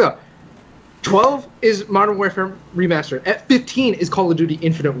 here's the thing, though. 12 is Modern Warfare Remastered. At 15 is Call of Duty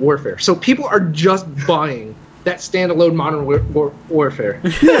Infinite Warfare. So people are just buying that standalone Modern Warfare.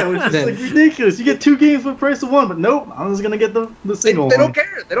 Yeah, which is like ridiculous. You get 2 games for the price of 1, but nope, I'm just gonna get the single. They don't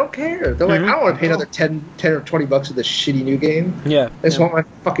care. They don't care. They're like, I don't want to pay another 10 or $20 for this shitty new game. Yeah. I just want my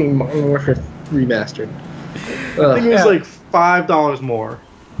fucking Modern Warfare remastered. I think it was like $5 more.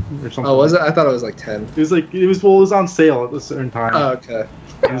 Or something. Oh, was it? I thought it was like 10. It was on sale at a certain time. Oh, okay.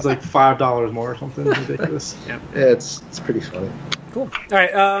 It was like $5 more or something ridiculous. Yeah, it's pretty funny. Cool. All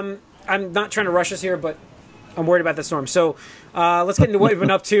right. I'm not trying to rush us here, but I'm worried about the storm. So let's get into what we've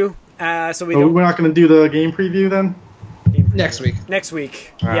been up to. We're not going to do the game preview then? Next week. Next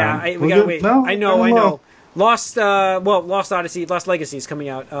week. Yeah, we we'll gotta wait. No, I know. Lost Odyssey, Lost Legacy is coming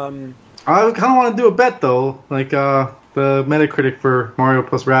out. I kind of want to do a bet though, like the Metacritic for Mario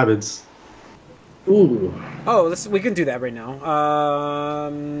plus Rabbids. Ooh. Oh, we can do that right now.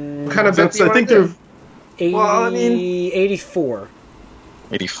 What kind of bet do you I want think to they're. do? 84.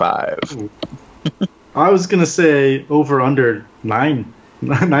 85. I was gonna say over under 90.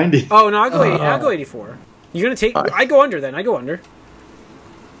 Oh no, I'll go 84. You're gonna take? I go under then. I go under.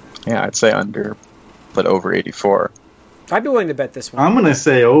 Yeah, I'd say under, but over 84. I'd be willing to bet this one. I'm gonna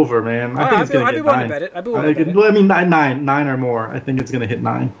say over, man. I think it's gonna I'd be hit willing 9. to bet it. I'd be willing to bet it. I mean, nine or more. I think it's gonna hit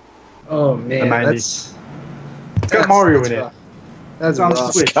 9. Oh man, 90. it's got Mario in it. rough. That's on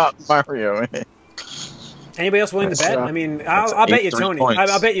rough. Switch. It's got Mario in it. Anybody else willing to bet? rough. I mean, I'll bet you 83 Tony.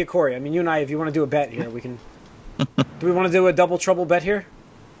 points. I'll bet you Corey. I mean, you and I, if you want to do a bet here, we can. Do we want to do a double trouble bet here?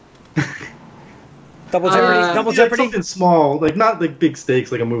 Double Jeopardy. Double Jeopardy. Something small, like not like big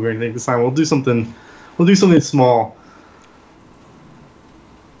stakes, like a movie or anything. This time we'll do something. We'll do something small.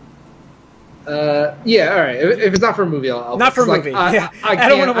 Yeah, all right. If it's not for a movie, I'll Not for a like, movie. I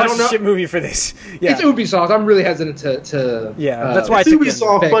don't want to watch know. a shit movie for this. Yeah. It's Ubisoft. I'm really hesitant to Yeah, that's why It's I took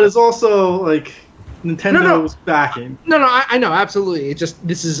Ubisoft, but it's also like Nintendo's backing. No, I know absolutely. It's just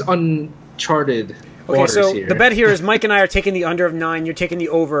this is uncharted. Okay, waters so here. the bet here is Mike and I are taking the under of 9. You're taking the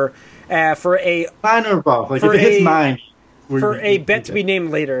over for a 9 or above. Like For if it hits a- 9, for a bet to be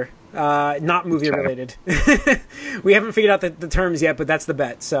named later, not movie related. We haven't figured out the terms yet, but that's the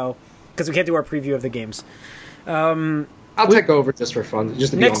bet. So because we can't do our preview of the games. I'll take over just for fun,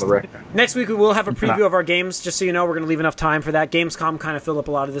 just to be on the record. Next week we will have a preview of our games. Just so you know, we're going to leave enough time for that. Gamescom kind of filled up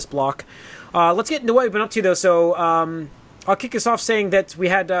a lot of this block. Let's get into what we've been up to though. So I'll kick us off saying that we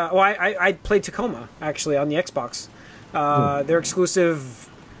had. I played Tacoma actually on the Xbox. They're exclusive.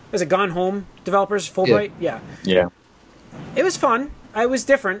 Was it Gone Home developers? Fulbright. Yeah. It was fun. It was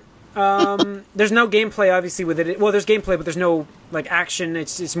different. There's no gameplay obviously with it. Well, there's gameplay, but there's no like action.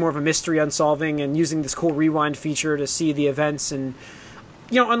 It's more of a mystery unsolving and using this cool rewind feature to see the events and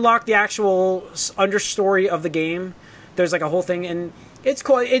unlock the actual understory of the game. There's like a whole thing, and it's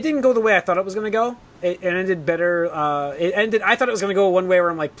cool. It didn't go the way I thought it was going to go. It ended better. I thought it was going to go one way where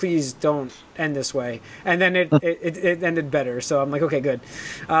I'm like, please don't end this way, and then it ended better. So I'm like, okay, good.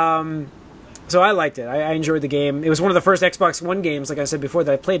 So I liked it. I enjoyed the game. It was one of the first Xbox One games, like I said before,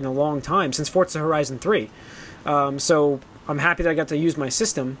 that I played in a long time, since Forza Horizon 3. So I'm happy that I got to use my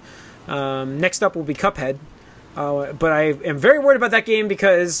system. Next up will be Cuphead. But I am very worried about that game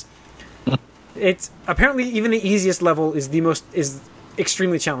because it's apparently even the easiest level is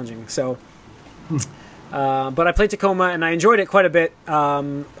extremely challenging. So, but I played Tacoma and I enjoyed it quite a bit.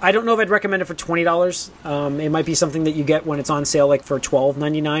 I don't know if I'd recommend it for $20. It might be something that you get when it's on sale, like for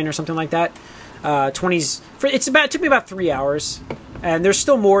 $12.99 or something like that. 20s. It took me about 3 hours, and there's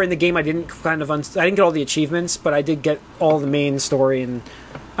still more in the game. I didn't get all the achievements, but I did get all the main story, and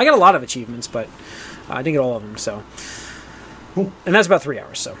I got a lot of achievements, but I didn't get all of them. So, and that's about 3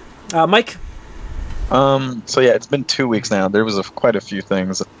 hours. So, Mike. So yeah, it's been 2 weeks now. There was quite a few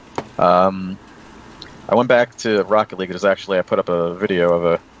things. I went back to Rocket League. I put up a video of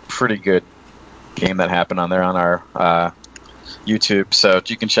a pretty good game that happened on there on our YouTube, so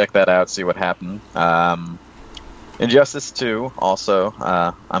you can check that out, see what happened. Injustice 2, also.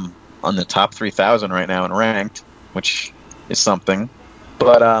 I'm on the top 3,000 right now in ranked, which is something.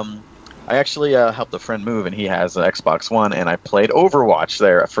 But I actually helped a friend move, and he has an Xbox One, and I played Overwatch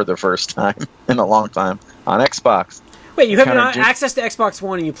there for the first time in a long time on Xbox. Wait, you have access to Xbox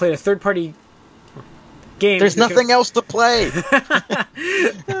One, and you played a third-party game? There's nothing else to play.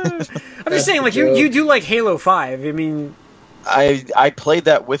 I'm just saying, like you do like Halo 5. I mean, I played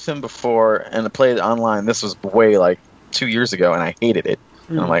that with him before, and I played it online. This was way like 2 years ago, and I hated it.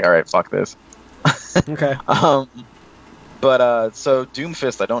 And I'm like, all right, fuck this. Okay. But so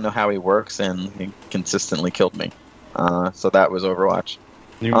Doomfist, I don't know how he works, and he consistently killed me. So that was Overwatch.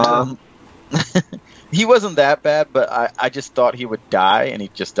 He wasn't that bad, but I just thought he would die, and he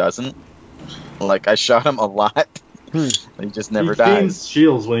just doesn't. Like, I shot him a lot, and he just never dies. He gains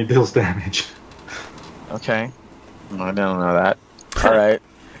shields when he deals damage. Okay. I don't know that. All right.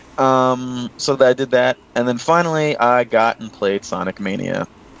 So I did that, and then finally I got and played Sonic Mania.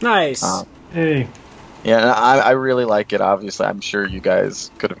 Nice. Hey, Yeah, and I really like it. Obviously, I'm sure you guys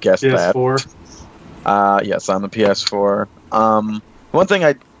could have guessed PS4. that. Yes, on the PS4. One thing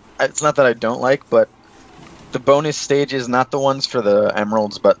it's not that I don't like, but the bonus stages, not the ones for the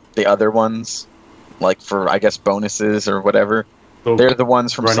emeralds, but the other ones, like for, I guess, bonuses or whatever. So They're the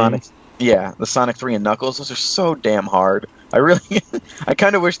ones from running. Sonic. Yeah, the Sonic 3 and Knuckles. Those are so damn hard. I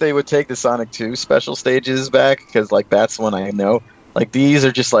kind of wish they would take the Sonic 2 special stages back, because, like, that's one I know. Like, these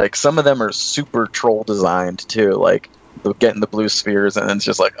are just, like, some of them are super troll designed, too. Like, getting the blue spheres, and it's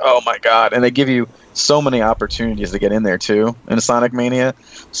just like, oh my god. And they give you so many opportunities to get in there, too, in Sonic Mania.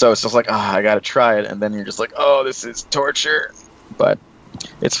 So it's just like, I gotta try it. And then you're just like, oh, this is torture. But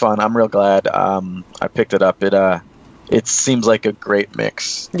it's fun. I'm real glad I picked it up. It seems like a great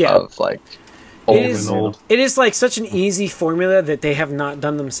mix of, like, old and old. It is, like, such an easy formula that they have not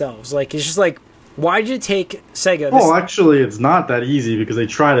done themselves. Like, it's just like, why did you take Sega? Well, actually, it's not that easy because they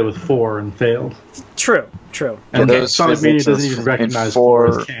tried it with 4 and failed. True. And those Sonic Mania doesn't even recognize 4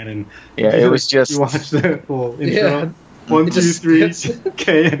 as canon. Yeah, it was just... You watch the whole intro. 1, 2, 3,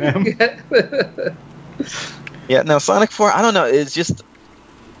 K and M. Yeah, no, Sonic 4, I don't know, it's just...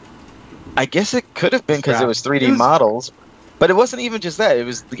 I guess it could have been because it was 3D models, but it wasn't even just that. It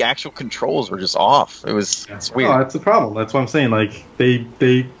was the actual controls were just off. It's weird. Oh, that's the problem. That's what I'm saying. Like, they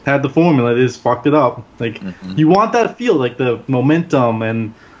had the formula, they just fucked it up. Like, you want that feel, like the momentum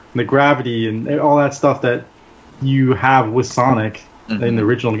and the gravity and all that stuff that you have with Sonic in the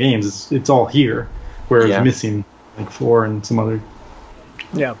original games. It's all here, where it's missing, like 4 and some other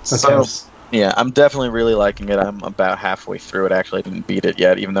attempts. Yeah, I'm definitely really liking it. I'm about halfway through it. Actually, I didn't beat it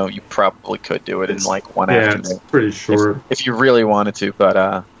yet, even though you probably could do it in like one afternoon. Yeah, it's pretty short. If you really wanted to,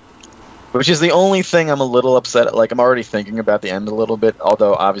 but which is the only thing I'm a little upset at. Like, I'm already thinking about the end a little bit,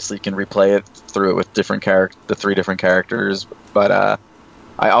 although obviously you can replay it through it with the 3 different characters. But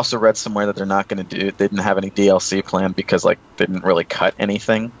I also read somewhere that they're not going to they didn't have any DLC planned because, like, they didn't really cut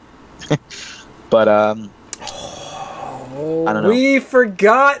anything. But I don't know. We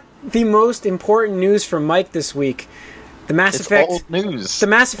forgot the most important news from Mike this week. The Mass Effect old news. The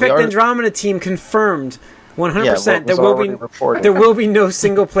Mass Effect Andromeda team confirmed 100% there will be no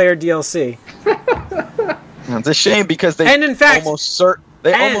single player DLC. It's a shame because they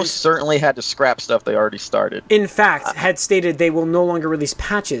almost certainly had to scrap stuff they already started. In fact, had stated they will no longer release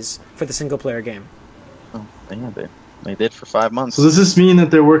patches for the single player game. Oh, they did for 5 months. So does this mean that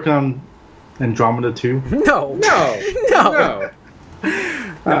they're working on Andromeda 2? No.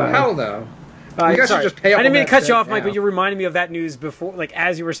 Hell no. You guys should just pay up. I didn't mean to cut you off, Mike, but you reminded me of that news before, like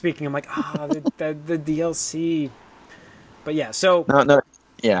as you were speaking. I'm like, the DLC. But yeah, so no,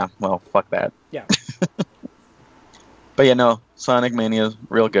 yeah. Well, fuck that. Yeah. But yeah, no, Sonic Mania is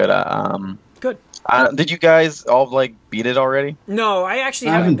real good. Good. Did you guys all like beat it already? No, I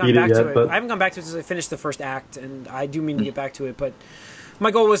actually haven't gone back to it. I haven't gone back to it since I finished the first act, and I do mean to get back to it, but. My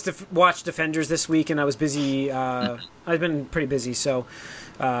goal was to watch Defenders this week, and I was busy. I've been pretty busy, so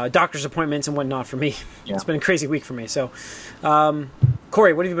doctor's appointments and whatnot for me. Yeah. It's been a crazy week for me. So,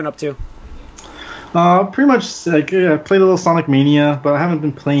 Corey, what have you been up to? Pretty much, like, I played a little Sonic Mania, but I haven't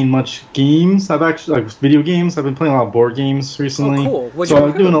been playing much games. I've actually, like, video games. I've been playing a lot of board games recently. Oh, cool. So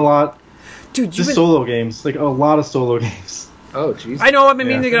I'm doing a lot. Dude, just solo games, like a lot of solo games. Oh, jeez. I know. I've been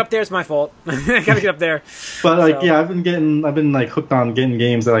meaning to get up there. It's my fault. I gotta get up there. But like, I've been like hooked on getting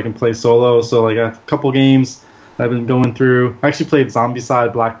games that I can play solo. So like, I have a couple games that I've been going through. I actually played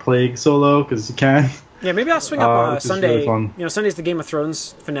Zombicide Black Plague solo because you can. Yeah, maybe I'll swing up Sunday. Really fun. You know, Sunday's the Game of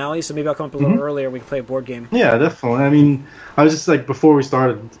Thrones finale, so maybe I'll come up a little earlier. We can play a board game. Yeah, definitely. I mean, I was just like before we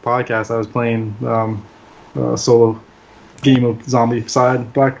started the podcast, I was playing solo game of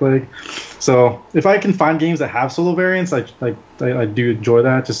Zombicide Black Plague. So if I can find games that have solo variants, I do enjoy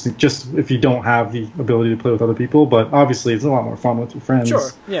that. Just if you don't have the ability to play with other people, but obviously it's a lot more fun with your friends. Sure,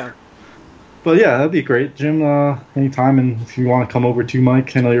 yeah. But yeah, that'd be great, Jim. Anytime, and if you want to come over to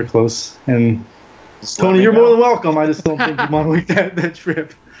Mike, I know you're close. And Tony, you're more than welcome. I just don't think you want to make that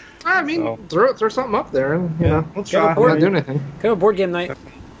trip. I mean, throw something up there. You know, we'll try. I'm not doing anything. Go to a board game night.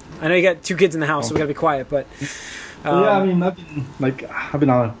 I know you got 2 kids in the house, so we gotta be quiet, but. Yeah, I mean, I've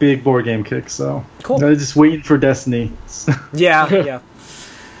been on a big board game kick, so cool. I'm just waiting for Destiny. yeah.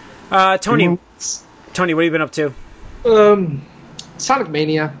 Tony, what have you been up to? Sonic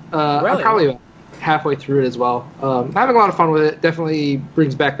Mania. Really? I'm probably about halfway through it as well. Having a lot of fun with it. Definitely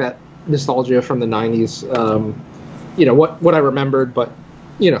brings back that nostalgia from the 90s. You know what I remembered, but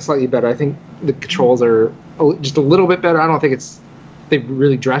slightly better. I think the controls are just a little bit better. I don't think they've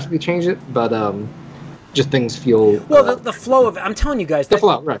really drastically changed it, but just things feel Well, the flow of it, I'm telling you guys, the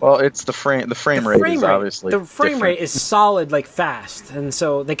flow, right? Well, it's the frame. The frame rate is obviously the frame different. rate is solid, like fast, and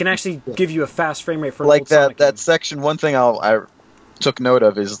so they can actually give you a fast frame rate for an like old Sonic that game. section. One thing I took note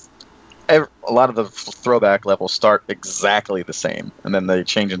of is a lot of the throwback levels start exactly the same, and then they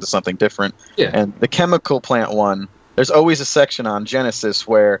change into something different. Yeah. And the chemical plant one, there's always a section on Genesis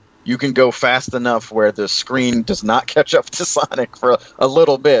where you can go fast enough where the screen does not catch up to Sonic for a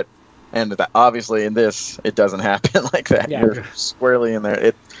little bit. And obviously in this, it doesn't happen like that. Yeah. You're squarely in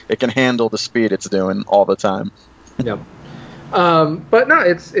there. It can handle the speed it's doing all the time. Yep. But no,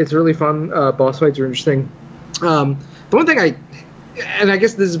 it's really fun. Boss fights are interesting. The one thing I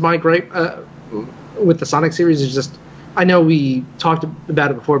guess this is my gripe with the Sonic series is just, I know we talked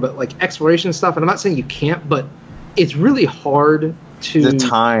about it before, but like exploration stuff, and I'm not saying you can't, but it's really hard to... The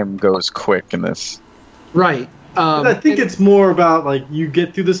time goes quick in this. Right. I think it's more about like you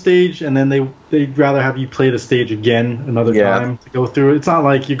get through the stage and then they'd rather have you play the stage again another time to go through it. It's not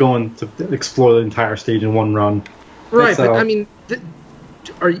like you're going to explore the entire stage in one run. Right, but I mean,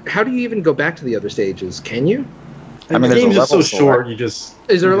 how do you even go back to the other stages? Can you? I mean, the game's just so short. You just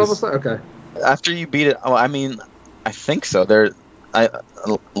is there a level select? Okay. After you beat it, I mean, I think so.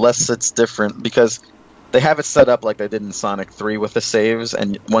 Unless it's different because they have it set up like they did in Sonic 3 with the saves,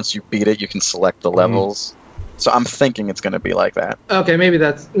 and once you beat it, you can select the levels. So I'm thinking it's going to be like that. Okay, maybe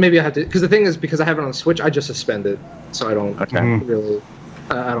I have to, because the thing is, because I have it on Switch, I just suspend it, so I don't really,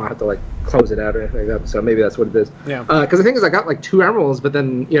 I don't have to like close it out or anything like that. So maybe that's what it is. Yeah. Because the thing is, I got like 2 emeralds, but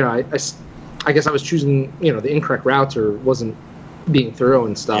then I guess I was choosing the incorrect routes or wasn't being thorough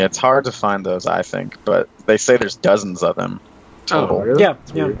and stuff. Yeah, it's hard to find those, I think, but they say there's dozens of them total. Oh, really?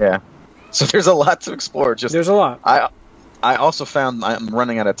 Yeah. So there's a lot to explore. There's a lot. I also found I'm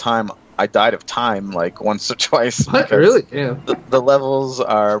running out of time. I died of time like once or twice. What? Really? Yeah. The levels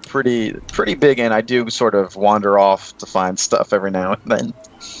are pretty big, and I do sort of wander off to find stuff every now and then.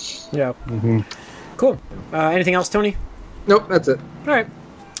 Yeah. Cool. Anything else, Tony? Nope, that's it. All right.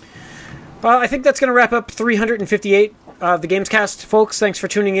 I think that's going to wrap up 358 of the Gamescast, folks. Thanks for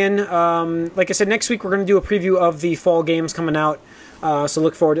tuning in. Like I said, next week we're going to do a preview of the fall games coming out. So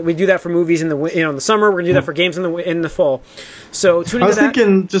look forward. We do that for movies in the summer. We're going to do that for games in the fall. So tune into that. I was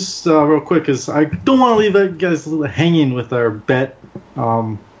thinking, just real quick, because I don't want to leave you guys hanging with our bet.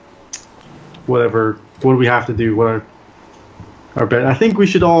 Whatever. What do we have to do? What our bet? I think we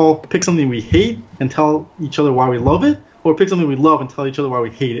should all pick something we hate and tell each other why we love it, or pick something we love and tell each other why we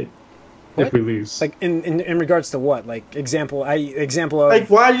hate it. What? If we lose. Like in regards to what? Like example of like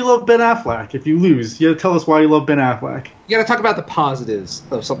why do you love Ben Affleck? If you lose, you gotta tell us why you love Ben Affleck. You gotta talk about the positives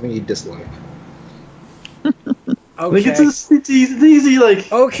of something you dislike. Okay. Like it's easy.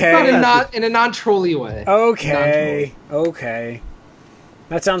 Like okay, not in a non-trolly way. Okay. Okay.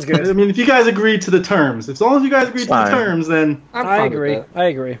 That sounds good. I mean, if you guys agree to the terms, as long as you guys agree to the terms, then I agree. I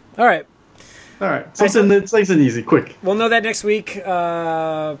agree. All right. All right. Something that's nice and easy, quick. We'll know that next week.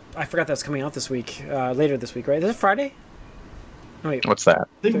 I forgot that's coming out this week. Later this week, right? Is it Friday? Oh, wait. What's that?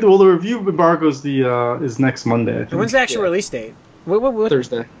 I think the review embargo is next Monday. I think. When's the actual release date? What?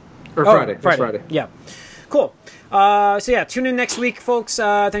 Thursday. Or Friday. Friday. Yeah. Cool. So yeah, tune in next week, folks.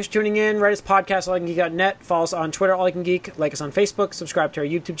 Thanks for tuning in. Write us podcast, allicangeek.net. Follow us on Twitter, allicangeek. Like us on Facebook. Subscribe to our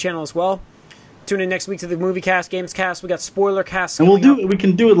YouTube channel as well. Tune in next week to the Movie Cast, Gamescast. We got spoiler casts. And we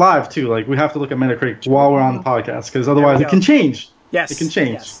can do it live too. Like we have to look at Metacritic while we're on the podcast because otherwise it can change. Yes, it can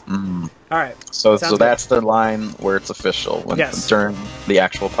change. Yes. All right. So that's the line where it's official during the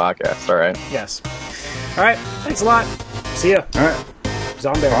actual podcast. All right. Yes. All right. Thanks a lot. See ya. All right.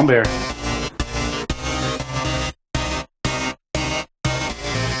 Zombear.